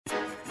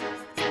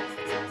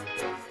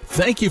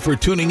Thank you for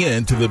tuning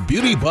in to the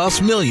Beauty Boss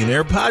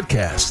Millionaire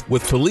podcast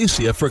with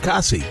Felicia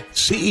Fracassi,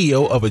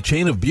 CEO of a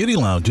chain of beauty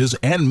lounges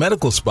and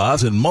medical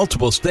spas in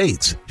multiple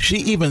states. She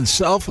even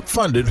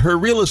self-funded her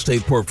real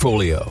estate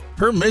portfolio.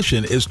 Her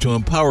mission is to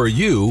empower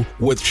you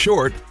with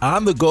short,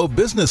 on-the-go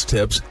business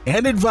tips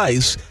and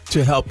advice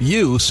to help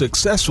you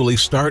successfully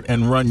start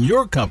and run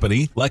your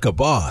company like a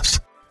boss.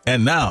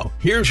 And now,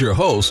 here's your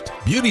host,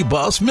 Beauty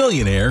Boss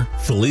Millionaire,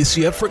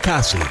 Felicia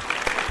Fracassi.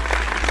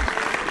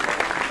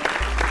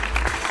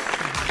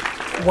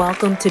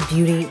 Welcome to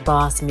Beauty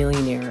Boss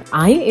Millionaire.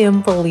 I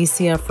am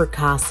Felicia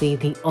Fracassi,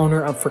 the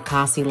owner of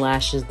Fracassi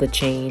Lashes, the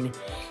chain,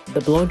 the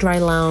Blow Dry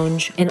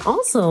Lounge, and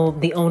also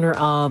the owner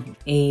of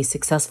a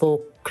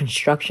successful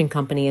construction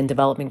company and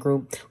development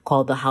group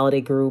called the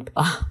Holiday Group,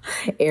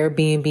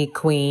 Airbnb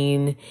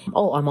Queen.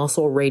 Oh, I'm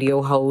also a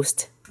radio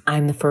host.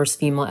 I'm the first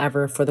female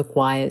ever for The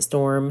Quiet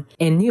Storm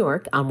in New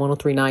York on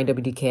 103.9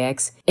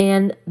 WDKX.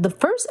 And the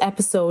first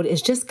episode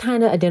is just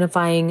kind of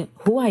identifying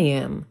who I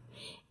am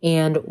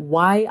and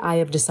why I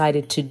have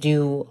decided to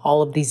do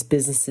all of these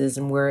businesses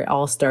and where it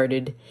all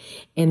started.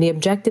 And the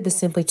objective is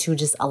simply to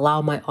just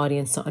allow my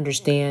audience to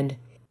understand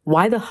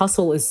why the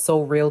hustle is so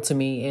real to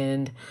me.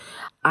 And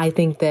I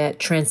think that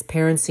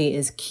transparency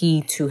is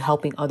key to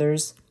helping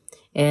others.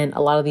 And a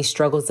lot of these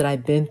struggles that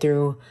I've been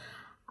through,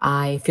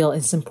 I feel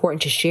it's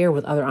important to share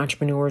with other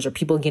entrepreneurs or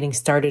people getting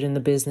started in the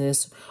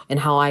business, and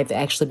how I've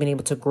actually been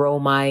able to grow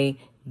my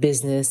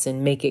business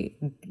and make it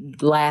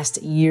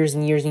last years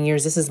and years and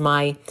years. This is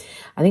I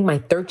think my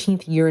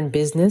 13th year in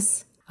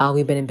business.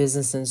 We've been in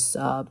business since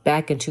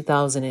back in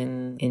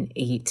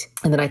 2008.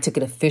 And then I took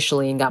it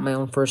officially and got my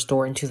own first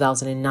store in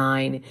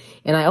 2009.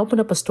 And I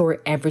opened up a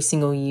store every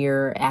single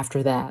year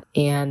after that.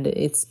 And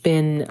it's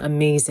been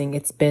amazing.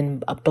 It's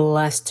been a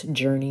blessed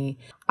journey.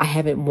 I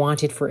haven't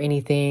wanted for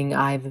anything.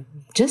 I've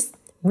just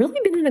really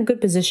been in a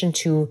good position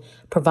to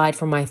provide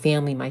for my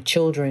family, my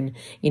children,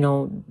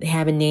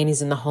 having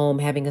nannies in the home,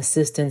 having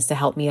assistants to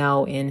help me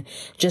out. And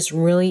just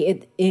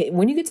really,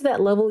 when you get to that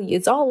level,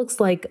 it all looks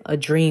like a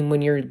dream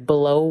when you're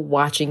below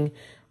watching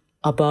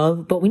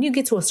above. But when you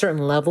get to a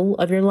certain level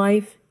of your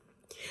life,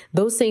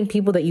 those same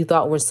people that you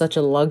thought were such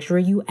a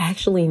luxury, you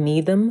actually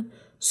need them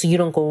so you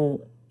don't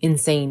go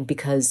insane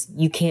because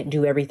you can't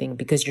do everything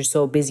because you're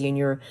so busy and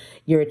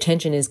your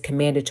attention is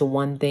commanded to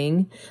one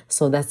thing.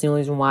 So that's the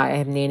only reason why I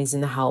have nannies in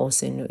the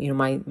house, and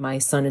my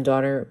son and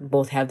daughter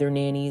both have their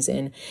nannies.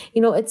 And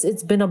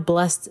it's been a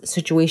blessed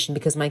situation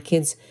because my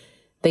kids,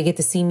 they get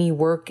to see me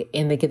work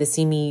and they get to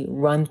see me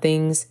run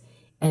things,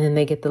 and then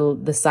they get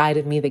the side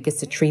of me that gets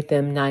to treat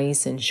them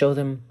nice and show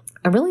them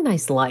a really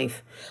nice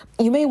life.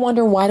 You may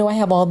wonder, why do I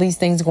have all these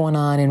things going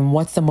on, and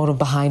what's the motive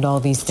behind all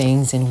these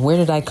things, and where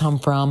did I come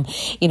from?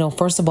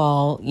 First of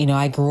all,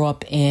 I grew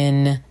up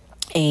in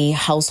a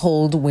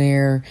household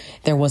where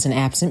there was an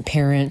absent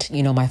parent.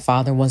 My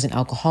father was an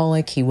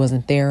alcoholic. He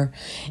wasn't there.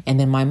 And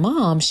then my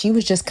mom, she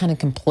was just kind of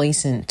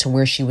complacent to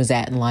where she was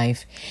at in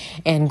life.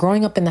 And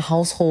growing up in the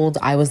household,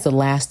 I was the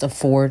last of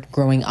four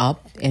growing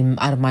up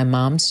out of my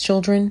mom's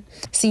children.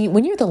 See,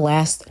 when you're the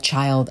last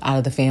child out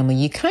of the family,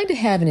 you kind of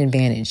have an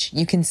advantage.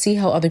 You can see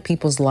how other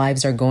people's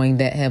lives are going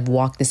that have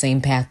walked the same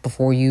path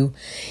before you.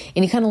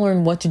 And you kind of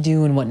learn what to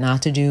do and what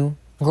not to do.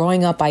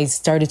 Growing up, I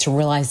started to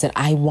realize that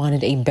I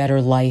wanted a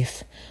better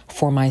life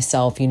for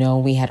myself.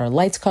 We had our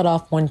lights cut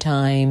off one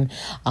time.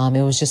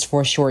 It was just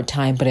for a short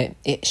time, but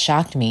it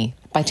shocked me.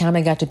 By the time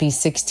I got to be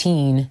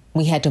 16,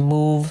 we had to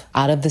move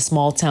out of the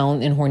small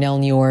town in Hornell,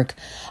 New York,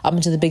 up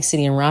into the big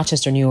city in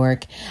Rochester, New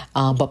York.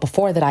 But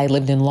before that, I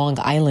lived in Long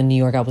Island, New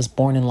York. I was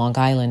born in Long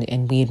Island,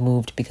 and we had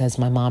moved because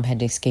my mom had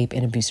to escape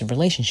an abusive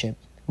relationship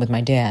with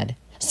my dad.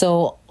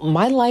 So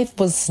my life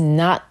was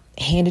not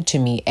handed to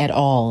me at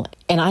all.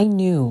 And I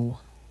knew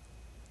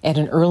at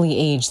an early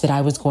age that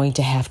I was going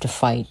to have to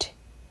fight,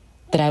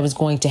 that I was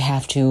going to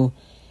have to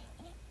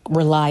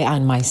rely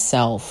on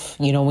myself.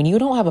 When you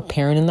don't have a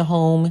parent in the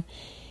home,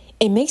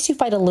 it makes you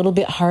fight a little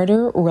bit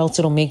harder, or else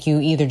it'll make you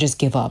either just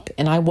give up.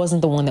 And I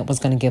wasn't the one that was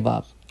going to give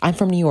up. I'm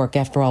from New York.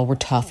 After all, we're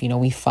tough.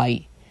 We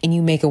fight. And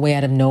you make a way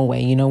out of no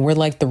way. We're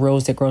like the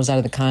rose that grows out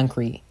of the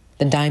concrete,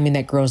 the diamond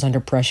that grows under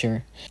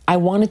pressure. I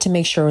wanted to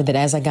make sure that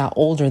as I got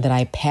older, that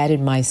I padded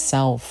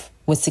myself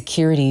with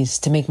securities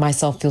to make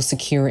myself feel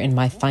secure in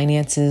my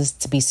finances,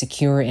 to be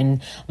secure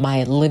in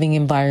my living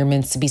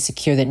environments, to be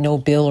secure that no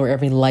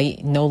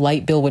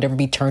light bill would ever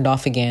be turned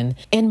off again.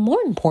 And more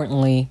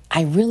importantly,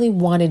 I really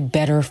wanted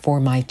better for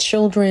my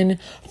children,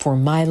 for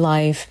my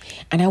life,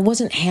 and I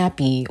wasn't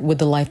happy with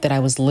the life that I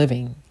was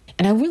living.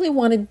 And I really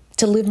wanted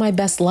to live my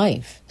best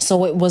life.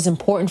 So it was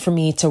important for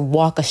me to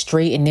walk a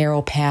straight and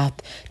narrow path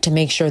to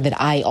make sure that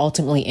I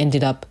ultimately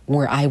ended up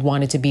where I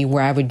wanted to be,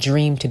 where I would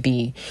dream to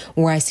be,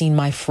 where I seen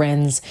my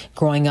friends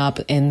growing up,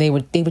 and they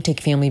would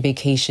take family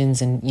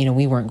vacations, and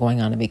we weren't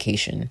going on a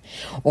vacation.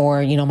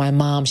 Or my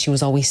mom, she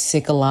was always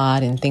sick a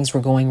lot and things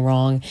were going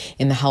wrong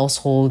in the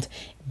household.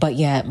 But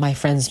yet my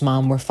friend's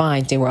mom were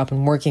fine. They were up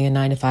and working a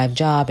 9-to-5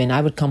 job, and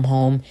I would come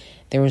home.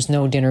 There was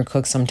no dinner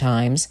cooked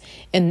sometimes.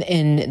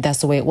 And that's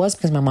the way it was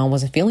because my mom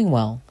wasn't feeling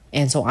well.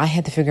 And so I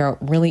had to figure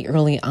out really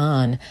early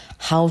on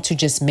how to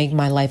just make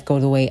my life go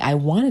the way I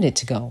wanted it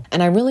to go.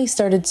 And I really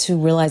started to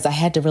realize I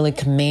had to really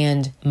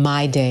command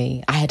my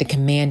day. I had to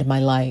command my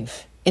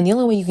life. And the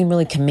only way you can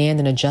really command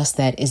and adjust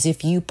that is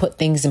if you put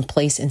things in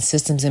place and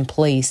systems in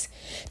place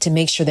to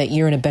make sure that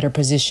you're in a better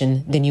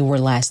position than you were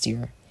last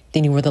year,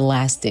 than you were the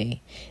last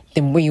day,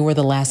 than where you were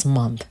the last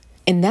month.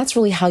 And that's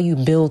really how you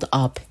build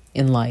up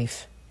in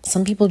life.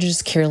 Some people are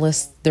just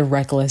careless. They're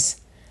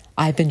reckless.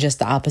 I've been just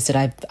the opposite.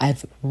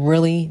 I've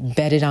really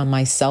betted on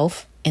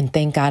myself, and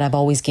thank God I've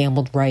always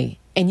gambled right.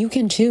 And you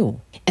can too.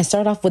 And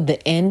start off with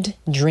the end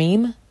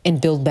dream and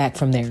build back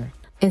from there.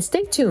 And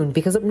stay tuned,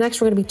 because up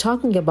next, we're going to be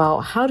talking about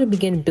how to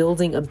begin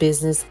building a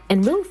business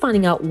and really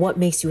finding out what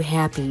makes you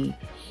happy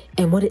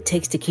and what it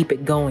takes to keep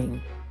it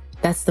going.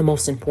 That's the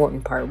most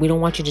important part. We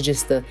don't want you to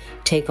just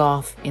take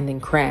off and then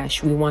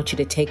crash. We want you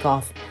to take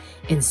off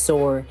and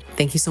soar.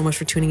 Thank you so much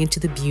for tuning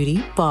into the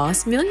Beauty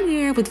Boss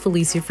Millionaire with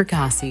Felicia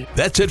Fracassi.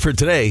 That's it for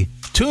today.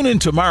 Tune in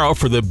tomorrow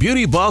for the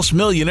Beauty Boss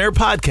Millionaire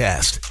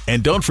podcast.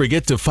 And don't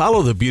forget to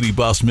follow the Beauty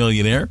Boss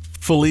Millionaire,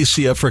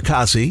 Felicia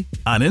Fracassi,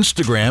 on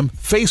Instagram,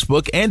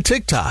 Facebook, and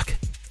TikTok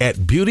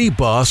at Beauty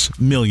Boss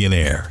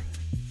Millionaire.